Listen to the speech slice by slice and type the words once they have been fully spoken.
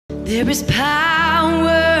There is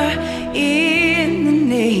power in the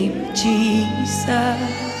name of Jesus.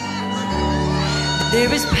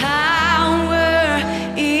 There is power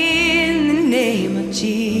in the name of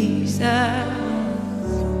Jesus.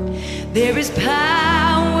 There is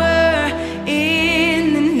power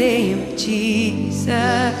in the name of Jesus.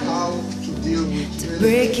 How to deal with to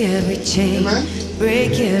break every chain,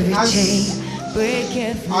 break every chain, break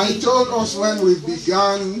every. I told us when we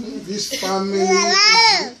began this family,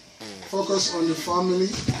 focus on the family.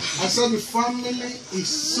 I said the family is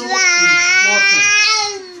so important.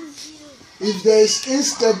 If there is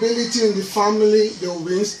instability in the family, there will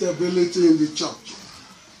be instability in the church.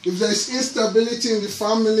 If there is instability in the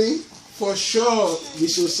family, for sure the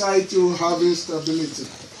society will have instability.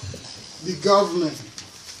 The government,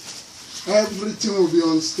 everything will be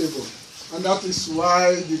unstable. And that is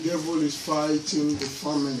why the devil is fighting the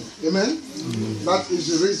family. Amen? Mm-hmm. That is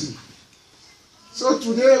the reason. So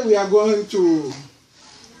today we are going to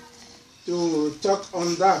talk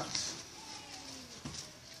on that.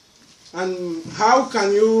 And how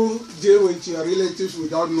can you deal with your relatives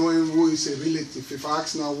without knowing who is a relative? If I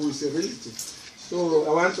ask now who is a relative. So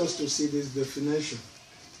I want us to see this definition.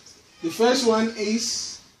 The first one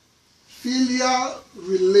is filial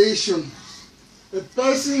relation. A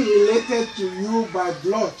person related to you by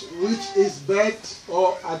blood, which is birth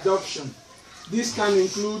or adoption. This can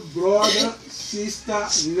include brother, sister,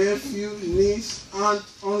 nephew, niece, aunt,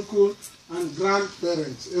 uncle, and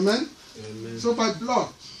grandparents. Amen? Amen. So by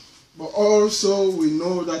blood. But also we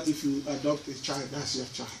know that if you adopt a child, that's your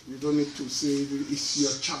child. You don't need to say it's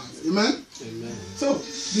your child. Amen? Amen. So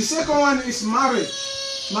the second one is marriage.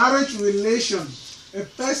 Marriage relation. A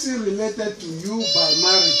person related to you by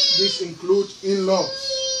marriage. This includes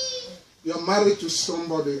in-laws. You are married to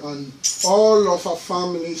somebody and all of our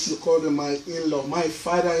families, you call them my in-law, my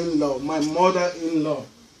father-in-law, my mother-in-law,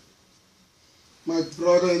 my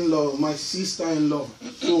brother-in-law, my sister-in-law.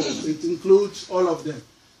 So it includes all of them.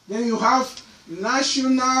 Then you have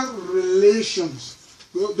national relations.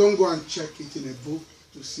 Well, don't go and check it in a book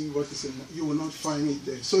to see what is in it. You will not find it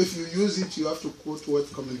there. So if you use it, you have to quote Word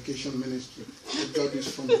Communication Ministry. I got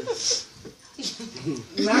this from there.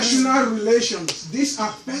 National relations. These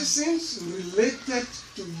are persons related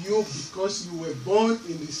to you because you were born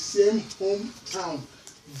in the same hometown,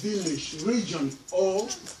 village, region, or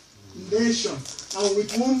nation, and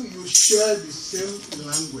with whom you share the same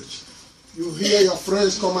language. You hear your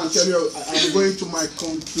friends come and tell you, I'm going to my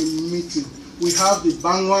country meeting. We have the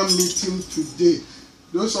Bangwa meeting today.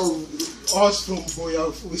 Those of us from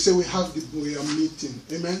Boya, we say we have the Boya meeting.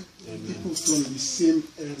 Amen? Amen. People from the same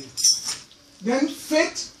area. Then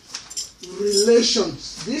faith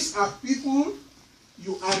relations. These are people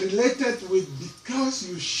you are related with because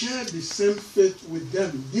you share the same faith with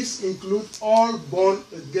them. This includes all born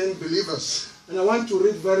again believers. And I want to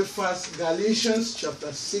read very fast Galatians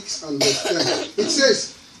chapter 6 and verse 10. It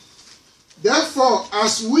says, therefore,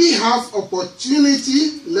 as we have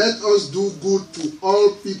opportunity, let us do good to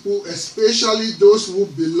all people, especially those who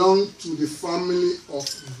belong to the family of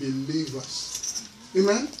believers.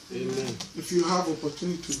 Amen? Amen. If you have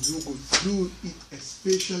opportunity to do good, do it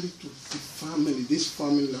especially to the family, this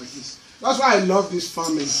family like this. That's why I love this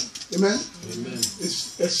family. Amen? Amen.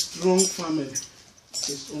 It's a strong family.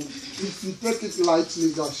 If you take it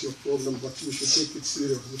lightly, that's your problem, but you should take it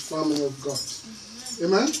serious. The family of God.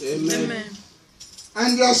 Amen? Amen. Amen.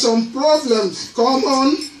 And there are some problems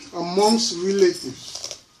common amongst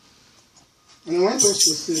relatives. And I want us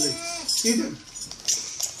to see them.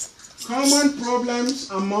 Common problems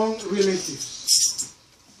among relatives.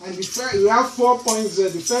 And we have 4 points there.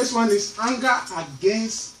 The first one is anger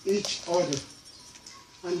against each other.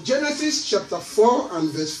 And Genesis chapter 4 and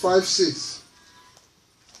verse 5 says,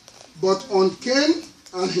 but on Cain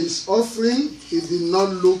and his offering he did not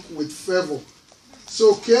look with favor.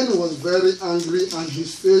 So Cain was very angry and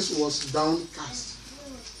his face was downcast.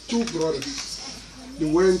 Two brothers, they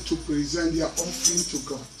went to present their offering to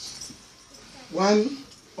God. One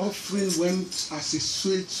offering went as a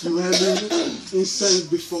sweet smelling incense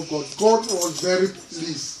before God. God was very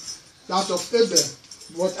pleased. That of Abel.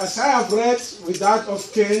 But as I have read, with that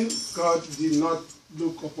of Cain, God did not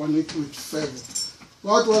look upon it with favor.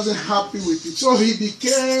 God wasn't happy with it. So he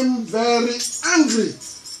became very angry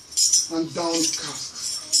and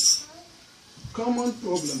downcast. Common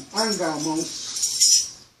problem, anger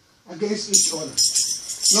against each other.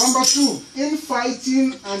 Number 2,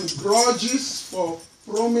 infighting and grudges for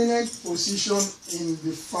prominent position in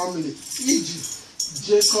the family. E.g.,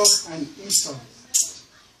 Jacob and Esau.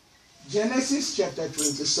 Genesis chapter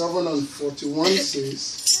 27 and 41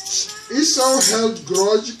 says, Esau held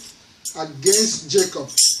grudge against Jacob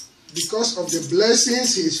because of the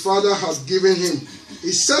blessings his father had given him.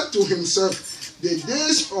 He said to himself, the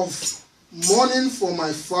days of mourning for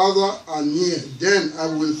my father are near. Then I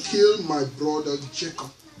will kill my brother Jacob.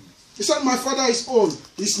 He said, my father is old.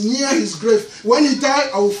 He's near his grave. When he dies,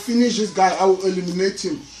 I will finish this guy. I will eliminate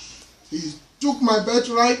him. He took my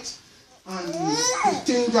birthright, and he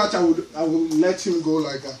think that I will let him go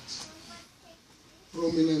like that.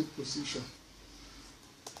 Prominent position.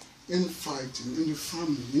 In fighting, in the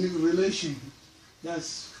family, in the relation.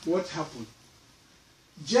 That's what happened.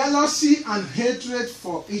 Jealousy and hatred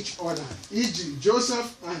for each other. E.g.,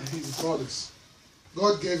 Joseph and his brothers.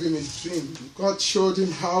 God gave him a dream. God showed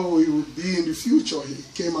him how he would be in the future. He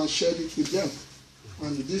came and shared it with them.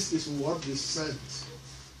 And this is what they said.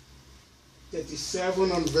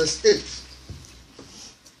 37 and verse 8.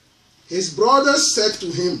 His brothers said to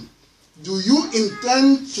him, do you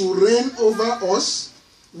intend to reign over us?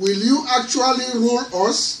 Will you actually rule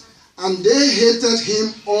us? And they hated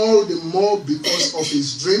him all the more because of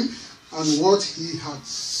his dream and what he had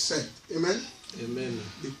said. Amen? Amen.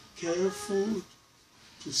 Be careful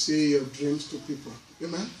to say your dreams to people.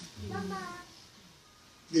 Amen?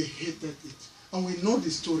 They hated it. And we know the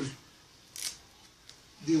story.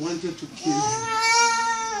 They wanted to kill him.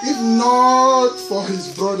 If not for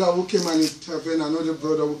his brother who came and intervened, another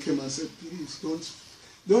brother who came and said, please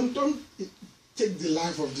don't take the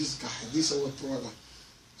life of this guy, this our brother.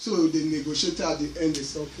 So they negotiated at the end. They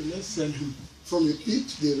said, okay, let's sell him. From the pit,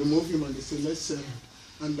 they removed him and they said, let's sell him.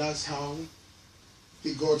 And that's how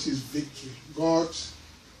he got his victory. God,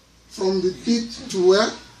 from the pit to where?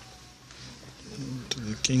 To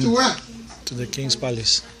the king. To where? To the king's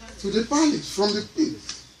palace. To the palace, from the pit.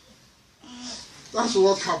 That's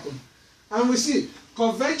what happened. And we see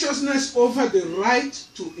covetousness over the right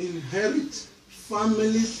to inherit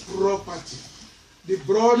family property. The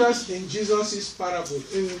brothers in Jesus' parable.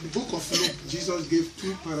 In the book of Luke, Jesus gave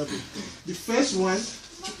two parables. The first one,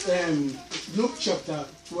 Luke chapter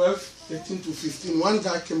 12, 13 to 15. One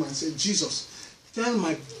guy came and said, Jesus, tell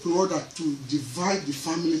my brother to divide the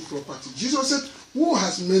family property. Jesus said, who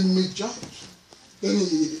has made me judge? Then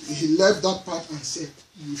he left that part and said,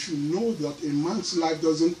 you should know that a man's life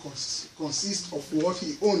doesn't consist of what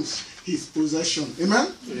he owns, his possession.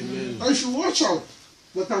 Amen? Amen. I should watch out.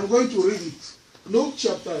 But I'm going to read it. Luke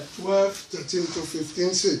chapter 12, 13 to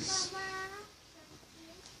 15 says,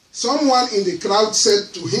 someone in the crowd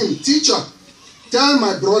said to him, teacher, tell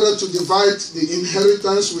my brother to divide the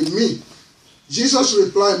inheritance with me. Jesus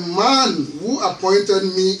replied, man, who appointed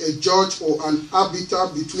me a judge or an arbiter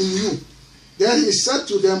between you? Then he said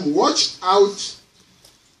to them, watch out,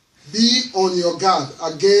 be on your guard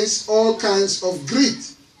against all kinds of greed.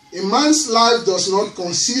 A man's life does not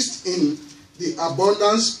consist in the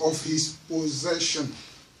abundance of his possession.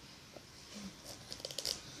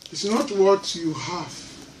 It's not what you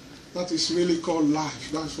have that is really called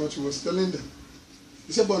life. That's what he was telling them.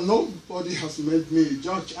 He said, but nobody has made me a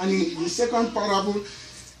judge. And the second parable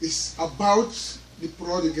is about the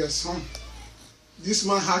prodigal son. This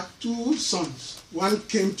man had two sons. One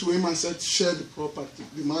came to him and said, share the property.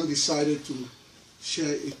 The man decided to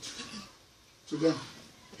share it to them.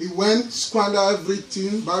 He went, squandered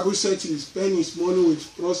everything. Bible said he spent his money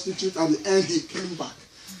with prostitutes. At the end, he came back.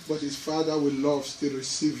 But his father with love still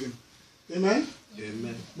received him. Amen?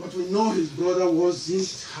 Amen. But we know his brother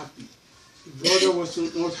wasn't happy. His brother was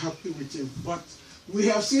not happy with him. But we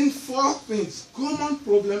have seen four things. Common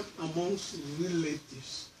problem amongst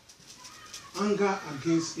relatives. Anger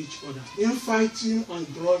against each other. Infighting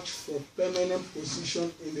and grudge for permanent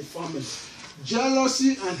position in the family.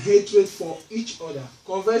 Jealousy and hatred for each other.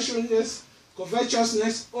 Covetousness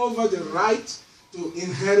over the right to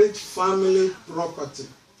inherit family property.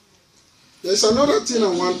 There's another thing I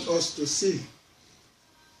want us to see.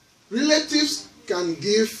 Relatives can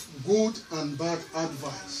give good and bad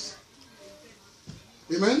advice.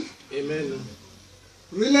 Amen? Amen.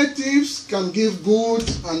 Relatives can give good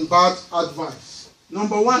and bad advice.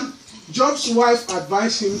 Number one, Job's wife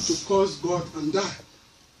advised him to curse God and die.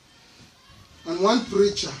 And one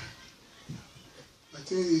preacher, I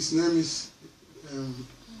think his name is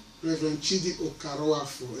Reverend Chidi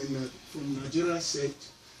Okaroafo from Nigeria, said,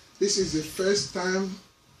 this is the first time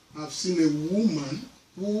I've seen a woman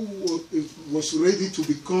who was ready to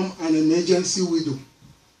become an emergency widow.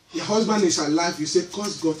 Your husband is alive, you say,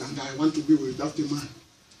 curse God and die. I want to be without a man.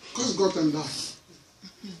 Curse God and die.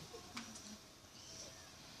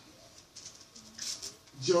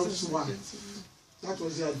 Job's wife. That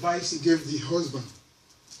was the advice he gave the husband.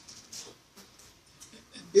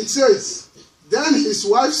 It says, then his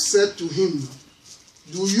wife said to him,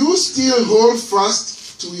 do you still hold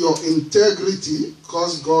fast to your integrity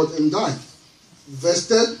caused God and died. Verse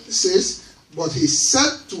 10 says, but he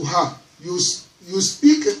said to her, you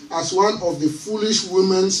speak as one of the foolish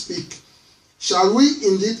women speak. Shall we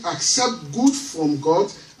indeed accept good from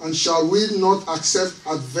God, and shall we not accept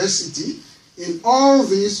adversity? In all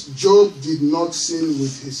this, Job did not sin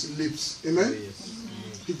with his lips. Amen?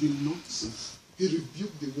 He did not sin. He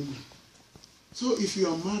rebuked the woman. So if you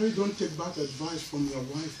are married, don't take bad advice from your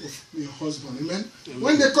wife or your husband. Amen?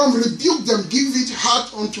 When they come, rebuke them. Give it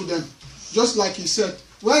hard unto them. Just like he said,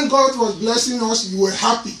 when God was blessing us, you were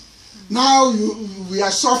happy. Now we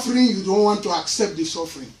are suffering, you don't want to accept the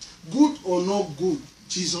suffering. Good or not good,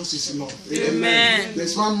 Jesus is Lord. Amen.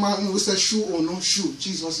 There's one man who says, shoe or no shoe,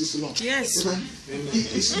 Jesus is Lord. Yes. Amen. He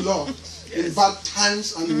is Lord in bad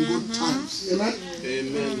times and in good times. Amen.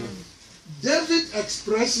 Amen. David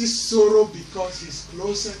expresses sorrow because his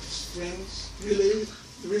closest friends,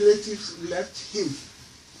 relatives left him.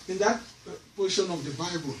 In that portion of the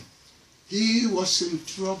Bible, he was in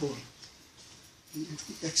trouble. He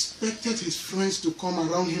expected his friends to come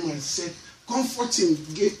around him and say, comfort him,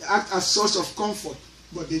 act as source of comfort.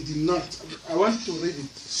 But they did not. I want to read it.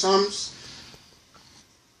 Psalms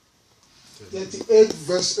 38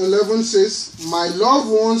 verse 11 says, my loved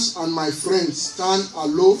ones and my friends stand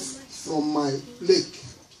aloof from my lake.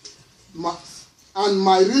 And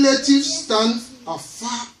my relatives stand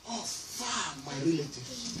afar off. Far, my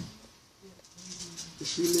relatives.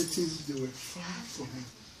 His relatives, they were far from him.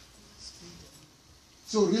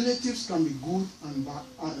 So relatives can be good and bad,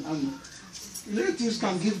 and relatives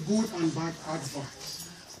can give good and bad advice.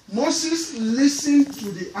 Moses listened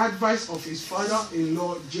to the advice of his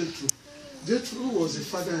father-in-law Jethro. Jethro was the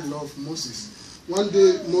father-in-law of Moses. One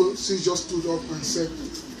day Moses just stood up and said,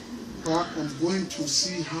 I'm going to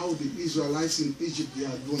see how the Israelites in Egypt they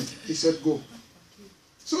are doing. He said, go.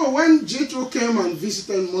 So when Jethro came and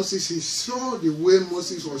visited Moses, he saw the way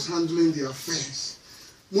Moses was handling the affairs.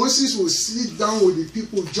 Moses would sit down with the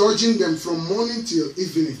people, judging them from morning till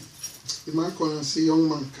evening. The man called and said, young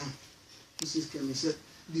man, come. Moses came and said,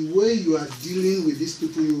 the way you are dealing with these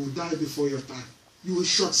people, you will die before your time. You will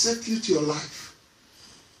short-circuit your life.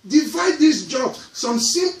 Divide this job. Some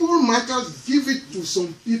simple matters, give it to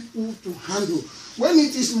some people to handle. When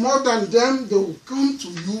it is more than them, they will come to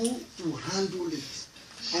you to handle it.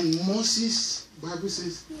 And Moses, Bible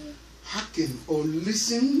says, hearken or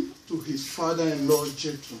listen to his father-in-law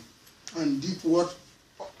Jethro and did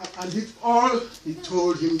all he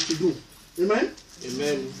told him to do. Amen?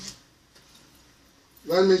 Amen.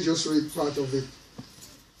 Let me just read part of it.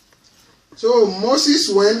 So Moses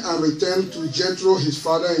went and returned to Jethro, his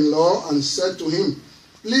father-in-law, and said to him,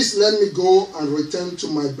 please let me go and return to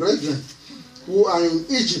my brethren who are in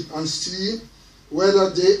Egypt and see whether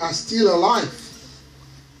they are still alive.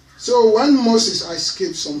 So when Moses, I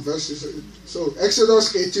skipped some verses. So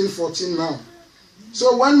Exodus 18:14 now.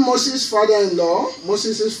 So when Moses' father-in-law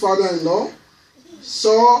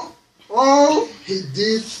saw all he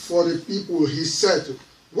did for the people, he said,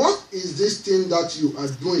 what is this thing that you are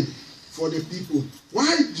doing for the people?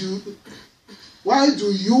 Why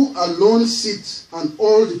do you alone sit and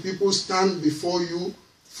all the people stand before you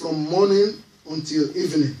from morning until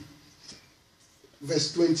evening?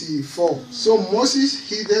 Verse 24. So Moses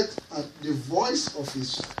heeded the voice of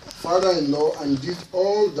his father-in-law and did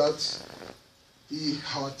all that he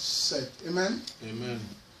had said. Amen? Amen.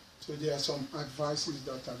 So there are some advices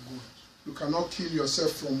that are good. You cannot kill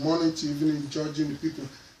yourself from morning to evening judging the people.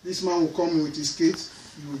 This man will come with his kids,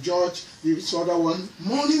 you will judge this other one.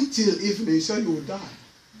 Morning till evening, he said you will die.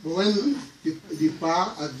 But when the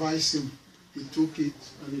power advised him, he took it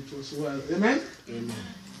and it was well. Amen? Amen.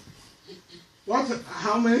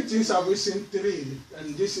 How many things have we seen? 3.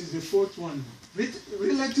 And this is the 4th one.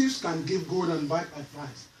 Relatives can give good and bad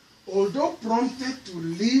advice. Although prompted to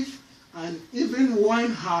leave, and even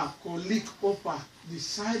when her colleague Oprah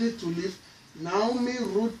decided to leave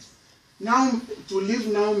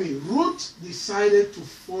Ruth decided to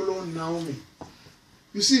follow Naomi.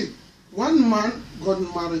 You see, one man got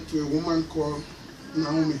married to a woman called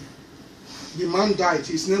Naomi. The man died.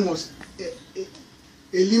 His name was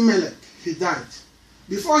Elimelech. He died.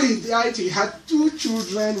 Before he died, he had 2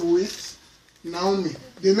 children with Naomi.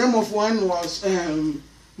 The name of one was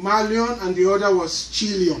Malion and the other was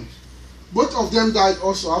Chilion. Both of them died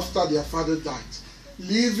also after their father died,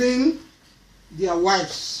 leaving their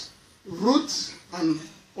wives, Ruth and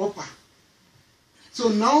Oprah. So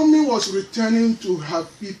Naomi was returning to her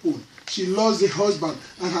people. She lost the husband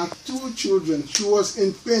and her 2 children. She was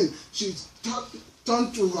in pain. She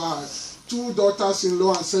turned to her 2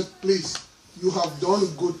 daughters-in-law and said, please, you have done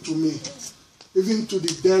good to me. Even to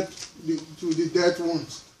the dead the dead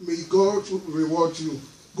ones. May God reward you.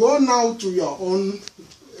 Go now to your own,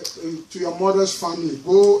 to your mother's family.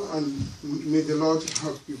 Go and may the Lord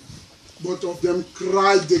help you. Both of them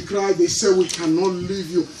cried, they said, we cannot leave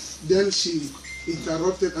you. Then she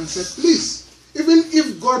interrupted and said, please, even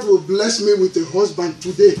if God will bless me with a husband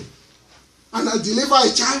today, and I deliver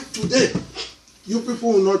a child today, you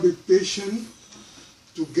people will not be patient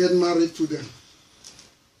to get married to them.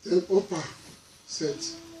 Then Oprah said,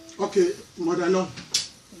 okay, mother-in-law.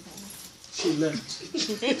 She left.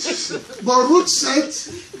 But Ruth said,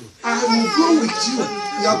 I will go with you.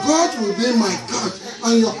 Your God will be my God,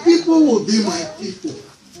 and your people will be my people.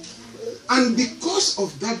 And because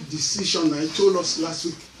of that decision I told us last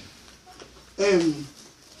week,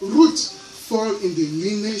 Ruth fell in the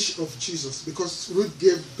lineage of Jesus, because Ruth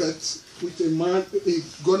gave birth with a man,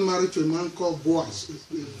 got married to a man called Boaz,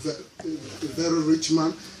 a very rich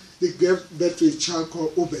man. They gave birth to a child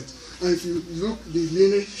called Obed. And if you look the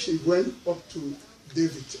lineage, she went up to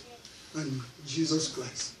David and Jesus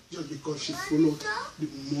Christ, just because she followed the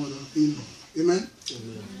mother-in-law. Amen?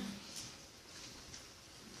 Amen.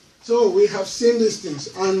 So we have seen these things.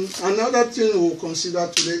 And another thing we'll consider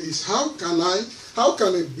today is how can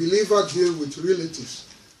a believer deal with relatives?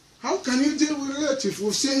 How can you deal with relatives?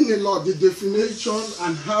 We've seen a lot, the definition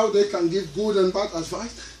and how they can give good and bad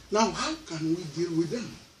advice. Now, how can we deal with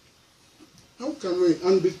them? How can we?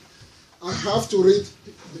 And I have to read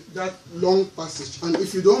that long passage. And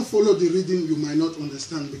if you don't follow the reading, you might not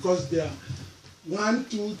understand, because there are 1,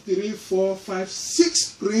 2, 3, 4, 5,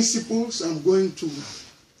 6 principles I'm going to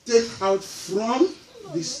take out from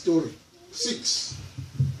this story. 6.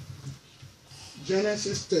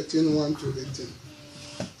 Genesis 13, 1 to 18.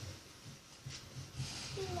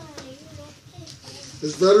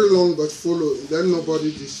 It's very long, but follow. Then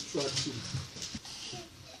nobody distracts you.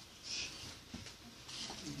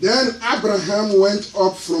 Then Abraham went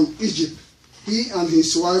up from Egypt, he and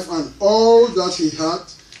his wife and all that he had,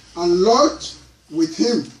 and Lot with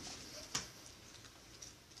him,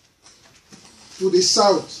 to the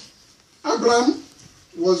south. Abraham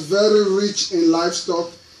was very rich in livestock,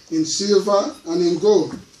 in silver and in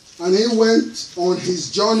gold, and he went on his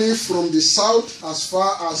journey from the south as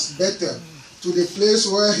far as Bethel, to the place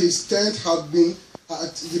where his tent had been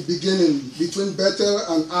at the beginning, between Bethel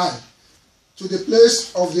and Ai, to the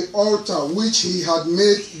place of the altar which he had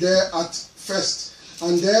made there at first.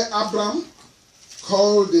 And there Abram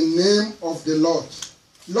called the name of the Lord.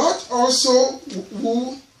 Lot also,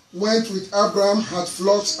 who went with Abram, had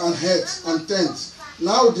flocks and herds and tents.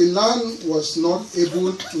 Now the land was not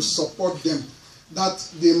able to support them, that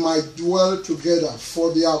they might dwell together,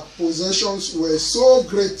 for their possessions were so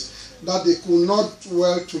great that they could not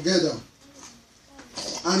dwell together.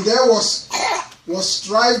 And there was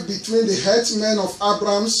strife between the headsmen of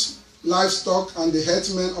Abram's livestock and the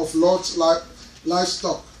headsmen of Lot's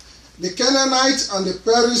livestock. The Canaanites and the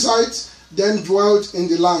Perizzites then dwelt in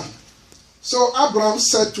the land. So Abram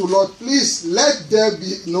said to Lot, please let there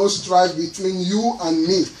be no strife between you and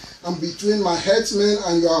me, and between my headsmen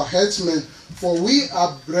and your headsmen, for we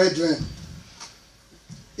are brethren.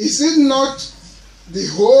 Is it not the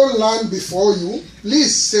whole land before you?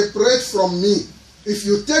 Please separate from me. If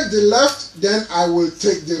you take the left, then I will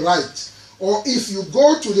take the right. Or if you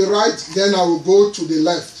go to the right, then I will go to the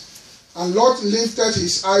left. And Lot lifted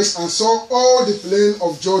his eyes and saw all the plain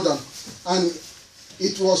of Jordan, and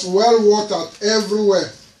it was well watered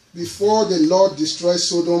everywhere, before the Lord destroyed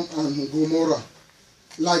Sodom and Gomorrah,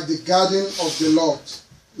 like the garden of the Lord,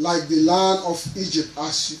 like the land of Egypt,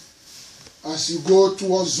 as you go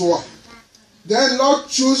towards Zoar. Then Lot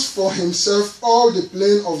chose for himself all the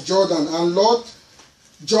plain of Jordan, and Lot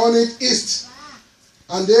journeyed east,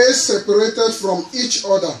 and they separated from each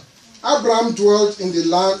other. Abram dwelt in the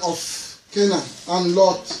land of Canaan, and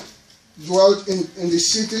Lot dwelt in the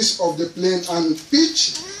cities of the plain, and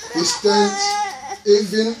pitched his tent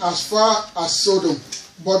even as far as Sodom.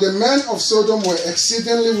 But the men of Sodom were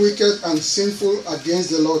exceedingly wicked and sinful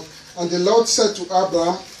against the Lord. And the Lord said to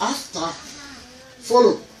Abram,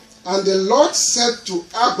 And the Lord said to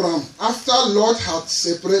Abram, after Lot had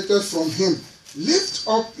separated from him, Lift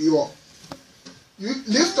up your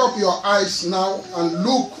eyes now and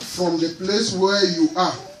look from the place where you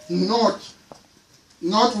are, northward,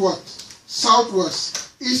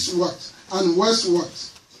 southwest, eastward, and westward.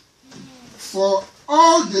 For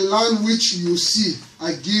all the land which you see,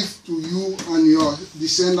 I give to you and your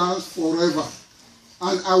descendants forever.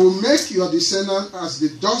 And I will make your descendants as the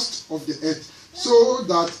dust of the earth, so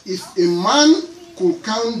that if a man could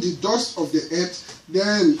count the dust of the earth,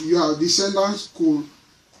 then your descendants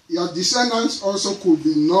also could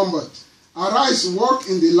be numbered. Arise, walk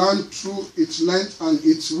in the land through its length and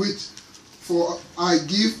its width, for I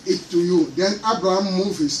give it to you. Then Abraham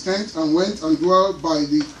moved his tent and went and dwelt by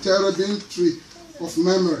the terebinth tree of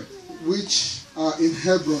Mamre, which are in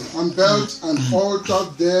Hebron, and built an altar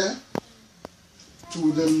there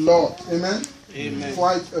to the Lord. Amen? Amen.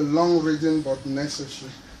 Quite a long reading, but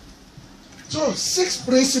necessary. So, 6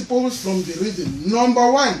 principles from the reading. Number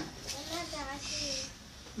 1,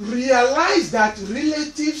 realize that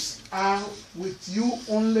relatives are with you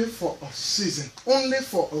only for a season, only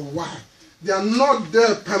for a while. They are not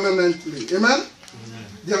there permanently. Amen?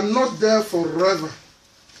 They are not there forever.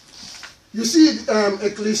 You see,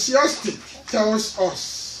 Ecclesiastes tells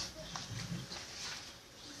us,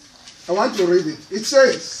 I want to read it. It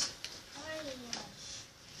says,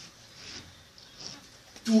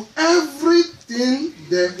 to everything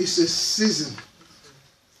there is a season,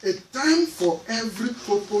 a time for every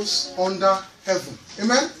purpose under heaven.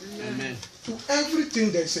 Amen? Amen. To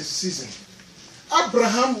everything there is a season.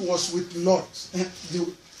 Abraham was with Lot.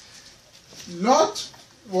 Lot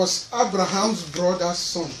was Abraham's brother's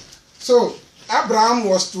son. So Abraham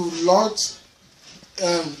was to Lot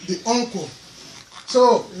the uncle.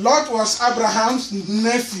 So Lot was Abraham's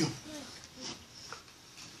nephew.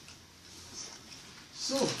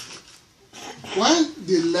 So when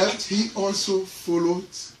they left, he also followed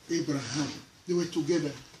Abraham. They were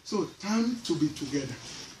together. So time to be together.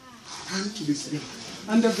 Time to be together.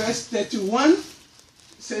 And the verse 31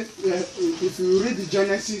 said, if you read the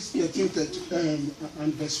Genesis 13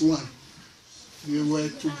 and verse 1, they were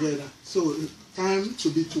together. So time to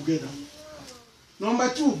be together. Number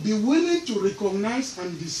 2, be willing to recognize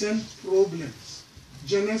and discern problems.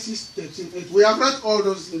 Genesis 13:8. We have read all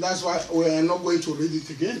those, and that's why we are not going to read it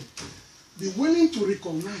again. Be willing to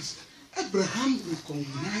recognize. Abraham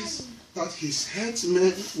recognized that his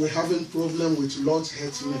herdsmen were having problem with Lot's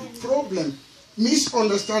herdsmen. Problem,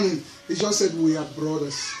 misunderstanding. He just said, we are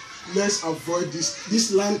brothers. Let's avoid this.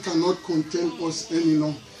 This land cannot contain us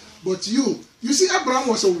anymore. But you see, Abraham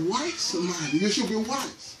was a wise man. You should be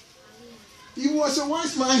wise. He was a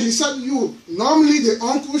wise man. He said, normally the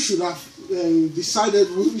uncle should have decided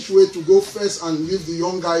which way to go first and leave the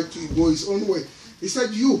young guy to go his own way. He said,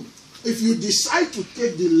 if you decide to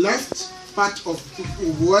take the left part of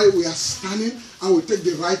where we are standing, I will take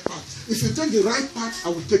the right part. If you take the right part, I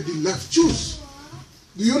will take the left. Choose.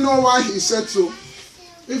 Do you know why he said so?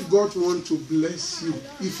 If God wants to bless you,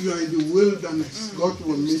 if you are in the wilderness, God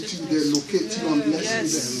will meet you there, locate you and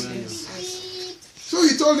bless you there. So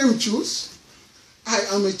he told him, choose. I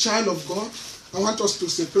am a child of God. I want us to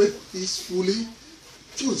separate peacefully.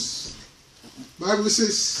 Choose. Bible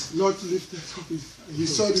says, Lord lifted up his, he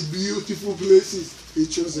saw the beautiful places. He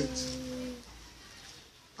chose it.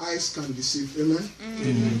 Eyes can deceive. Amen?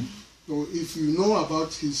 Amen. So if you know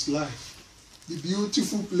about his life, the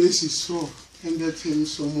beautiful place he saw ended him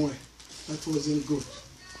somewhere that wasn't good.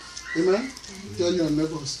 Amen? Tell your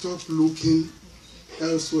neighbor, stop looking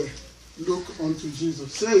elsewhere. Look unto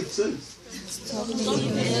Jesus. Say it, say it.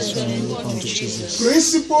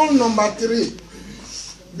 Principle number 3.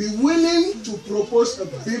 Be willing to propose a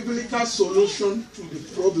biblical solution to the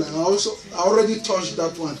problem. I already touched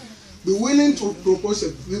that one. Be willing to propose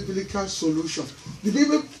a biblical solution. The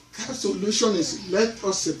biblical solution is let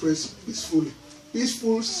us separate peacefully.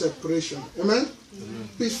 Peaceful separation. Amen? Amen.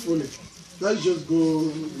 Peacefully. Let's just go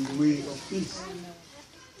the way of peace.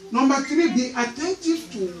 Number 3, be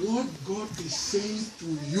attentive to what God is saying to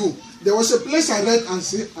you. There was a place I read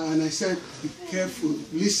and I said, be careful,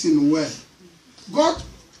 listen well. God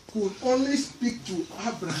could only speak to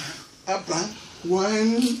Abraham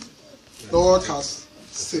when God has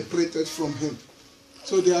separated from him.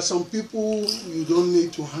 So there are some people you don't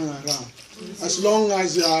need to hang around. As long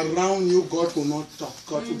as they are around you, God will not talk.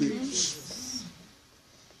 God will be...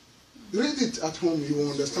 Read it at home, you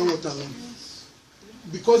will understand what I mean.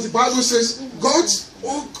 Because the Bible says, God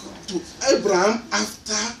spoke to Abraham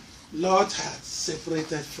after Lot had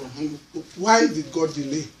separated from him. Why did God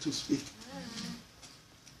delay to speak?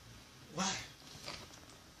 Why?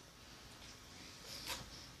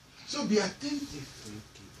 So be attentive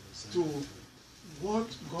to what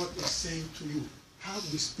God is saying to you.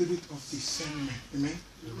 Have the spirit of discernment. Amen?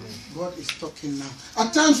 Amen. God is talking now.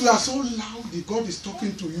 At times we are so loud that God is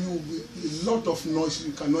talking to you with a lot of noise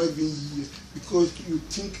you cannot even hear because you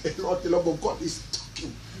think a lot, but God is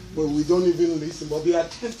talking. But we don't even listen. But be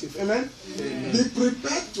attentive. Amen? Amen. Be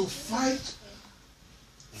prepared to fight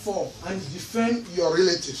for and defend your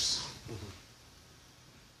relatives.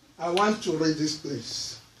 I want to read this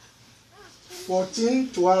place.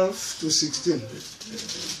 14:12 to 16.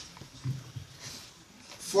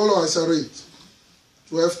 Follow as I read.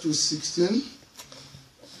 12 to 16.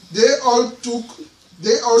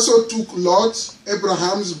 They also took Lot,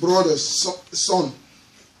 Abraham's brother's son,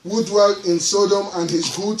 who dwelt in Sodom, and his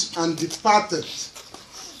goods, and departed.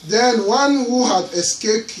 Then one who had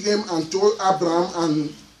escaped came and told Abraham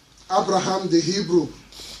the Hebrew,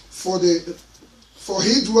 for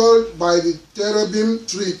he dwelt by the terebinth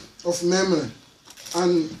tree of Mamre,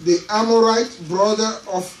 and the Amorite, brother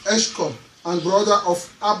of Eshcol, and brother of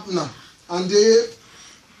Abner, and they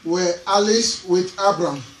were allies with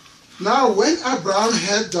Abraham. Now when Abraham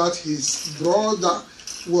heard that his brother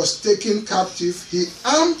was taken captive, he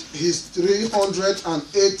armed his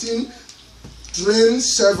 318 trained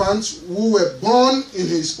servants who were born in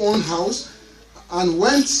his own house, and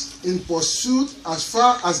went in pursuit as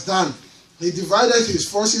far as Dan. He divided his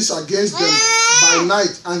forces against them by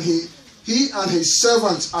night, and he and his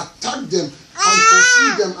servants attacked them and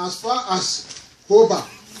pursued them as far as Hobah,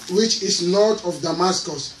 which is north of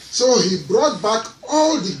Damascus. So he brought back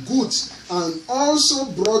all the goods, and also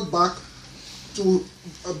brought back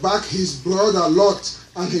his brother Lot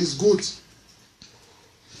and his goods.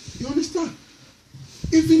 You understand?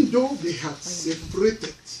 Even though they had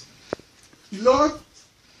separated, Lot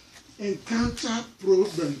encountered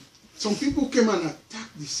problem. Some people came and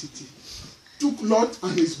attacked the city, took Lot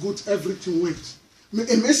and his goods, everything went.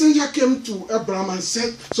 A messenger came to Abraham and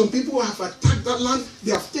said, some people have attacked that land,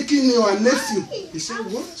 they have taken your nephew. He said,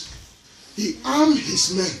 what? He armed his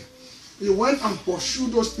men. He went and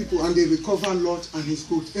pursued those people, and they recovered Lot and his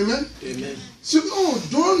goods. Amen? Amen. So,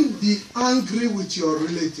 don't be angry with your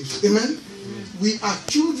relatives. Amen? Amen? We are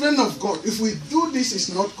children of God. If we do this, it's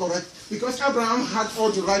not correct. Because Abraham had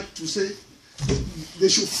all the right to say they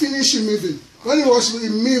should finish him even. When he was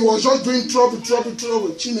with me, he was just doing trouble.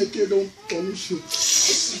 Chineke don't punish you.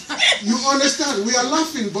 You understand? We are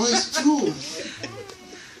laughing, but it's true.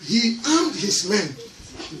 He armed his men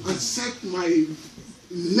and said, my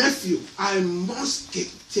nephew, I must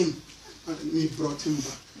get him. And he brought him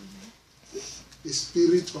back. The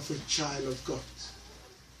spirit of a child of God.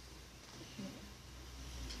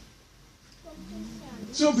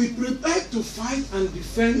 So be prepared to fight and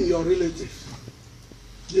defend your relatives.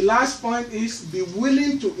 The last point is, be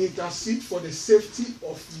willing to intercede for the safety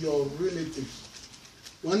of your relatives.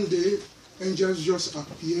 One day, angels just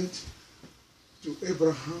appeared to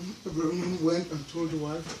Abraham. Abraham went and told the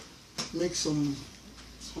wife, make some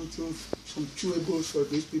chewables for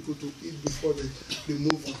these people to eat before they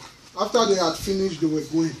move on. After they had finished, they were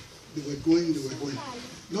going.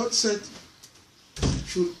 Lord said,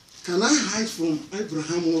 can I hide from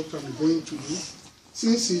Abraham what I'm going to do?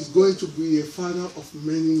 Since he's going to be a father of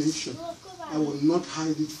many nations, I will not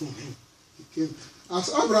hide it from him. He came. As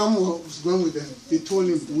Abraham was going with them, they told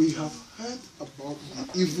him, we have heard about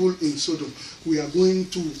the evil in Sodom. We are going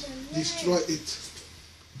to destroy it.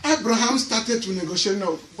 Abraham started to negotiate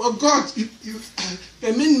now. But God, you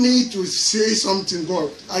permit me to say something, God.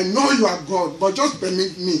 I know you are God, but just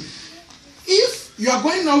permit me. If you are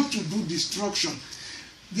going out to do destruction,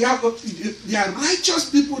 there are righteous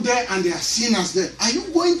people there and there are sinners there. Are you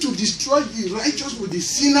going to destroy the righteous with the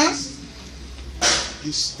sinners?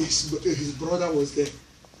 His brother was there.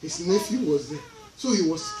 His nephew was there. So he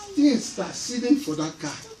was still interceding for that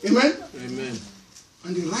guy. Amen? Amen.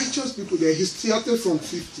 And the righteous people there, he started from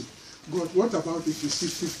 50. God, what about if you see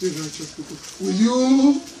 50 righteous people? Will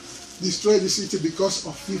you destroy the city because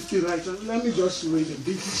of 50 righteous? Let me just read a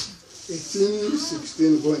bit.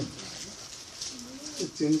 18:16 going.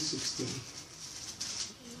 18:16.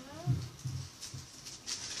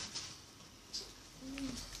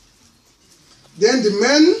 Then the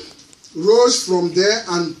men rose from there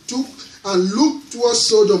and looked towards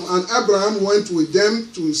Sodom, and Abraham went with them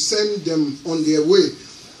to send them on their way.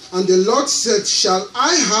 And the Lord said, shall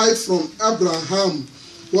I hide from Abraham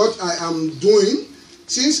what I am doing?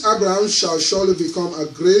 Since Abraham shall surely become a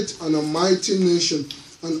great and a mighty nation,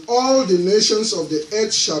 and all the nations of the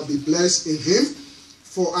earth shall be blessed in him.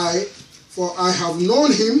 For I have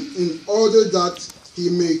known him in order that he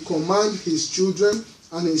may command his children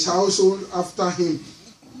and his household after him,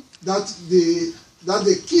 that they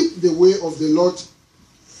keep the way of the Lord,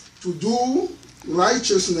 to do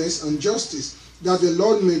righteousness and justice, that the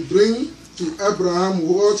Lord may bring to Abraham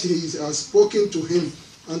what he has spoken to him.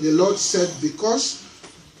 And the Lord said, because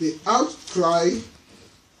the outcry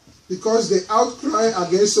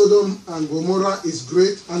against Sodom and Gomorrah is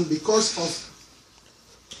great, and because of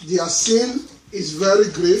their sin is very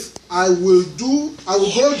grave, I will go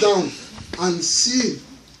down and see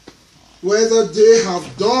whether they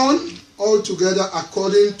have done altogether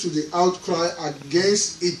according to the outcry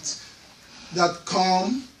against it that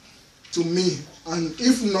come to me, and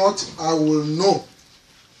if not, I will know.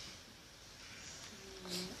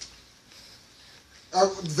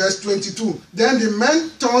 verse 22. Then the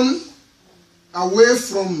men turned away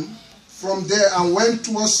from there and went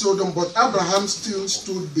towards Sodom, but Abraham still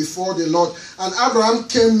stood before the Lord. And Abraham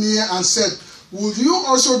came near and said, "Will you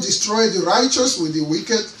also destroy the righteous with the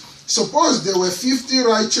wicked? Suppose there were 50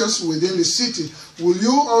 righteous within the city. Will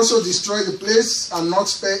you also destroy the place and not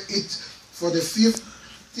spare it for the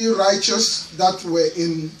 50 righteous that were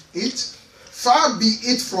in it? Far be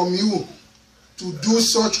it from you to do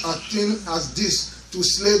such a thing as this, to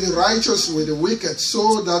slay the righteous with the wicked,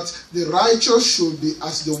 so that the righteous should be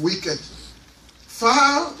as the wicked.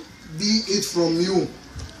 Far be it from you.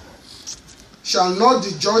 Shall not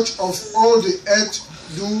the judge of all the earth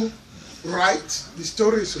do right?" The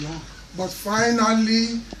story is long. But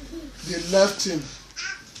finally, they left him.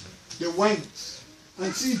 They went.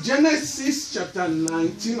 And see, Genesis chapter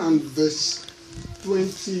 19 and verse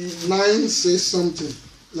 29 says something.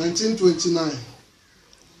 19:29.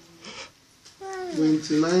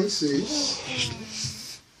 29 says,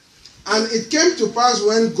 "And it came to pass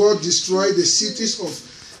when God destroyed the cities of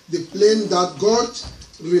the plain that God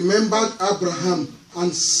remembered Abraham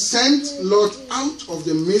and sent Lot out of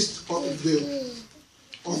the midst of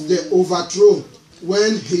the overthrow,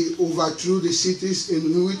 when he overthrew the cities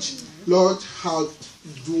in which Lot had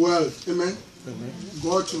dwelt." Amen. Amen.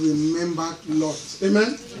 God remembered Lot. Amen.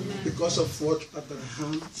 Amen. Because of what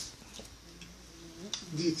Abraham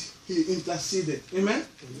did. He interceded. Amen.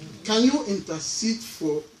 Can you intercede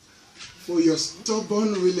for your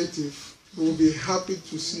stubborn relative? We will be happy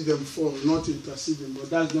to see them fall, not interceding, but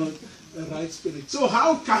that's not the right spirit. So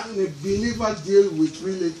how can a believer deal with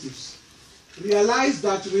relatives? Realize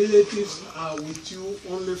that relatives are with you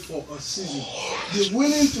only for a season. Be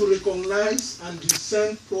willing to recognize and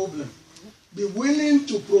discern problem. Be willing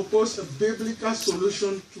to propose a biblical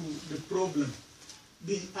solution to the problem.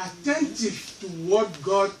 Be attentive to what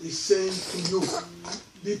God is saying to you.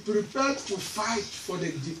 Be prepared to fight for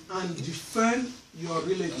and defend your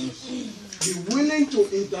relatives. Be willing to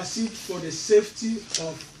intercede for the safety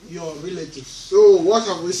of your relatives. So what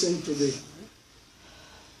have we seen today?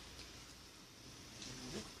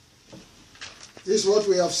 This is what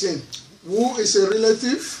we have seen. Who is a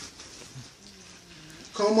relative?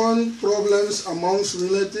 Common problems amongst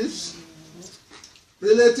relatives.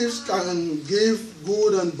 Relatives can give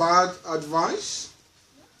good and bad advice.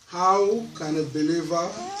 How can a believer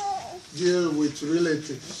deal with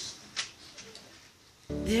relatives?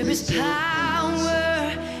 There is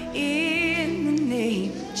power in the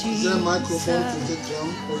name of Jesus. Is there a microphone to take down?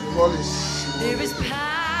 Or the wall is small? There is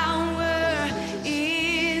power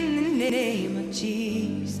in the name of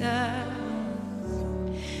Jesus.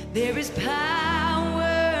 There is power